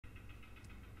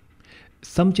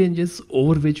Some changes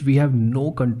over which we have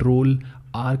no control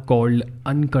are called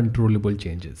uncontrollable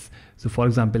changes. So for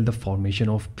example, the formation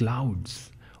of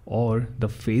clouds or the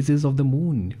phases of the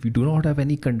moon, we do not have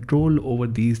any control over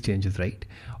these changes, right?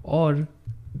 Or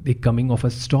the coming of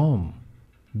a storm.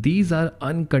 These are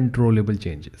uncontrollable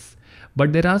changes.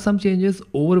 But there are some changes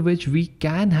over which we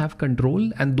can have control,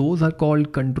 and those are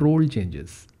called controlled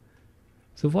changes.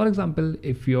 So for example,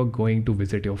 if you're going to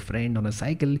visit your friend on a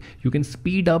cycle, you can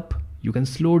speed up, you can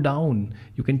slow down,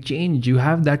 you can change, you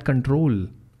have that control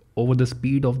over the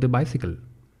speed of the bicycle.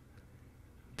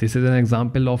 This is an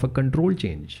example of a control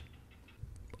change.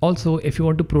 Also, if you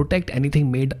want to protect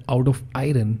anything made out of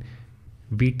iron,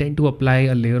 we tend to apply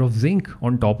a layer of zinc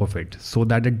on top of it so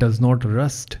that it does not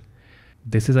rust.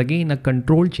 This is again a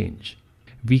control change.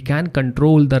 We can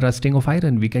control the rusting of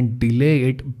iron. We can delay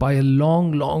it by a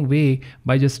long way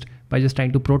by just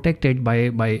trying to protect it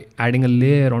by adding a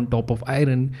layer on top of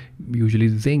iron, usually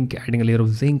zinc, adding a layer of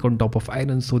zinc on top of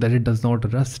iron so that it does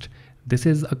not rust. This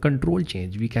is a control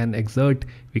change. We can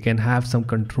have some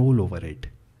control over it.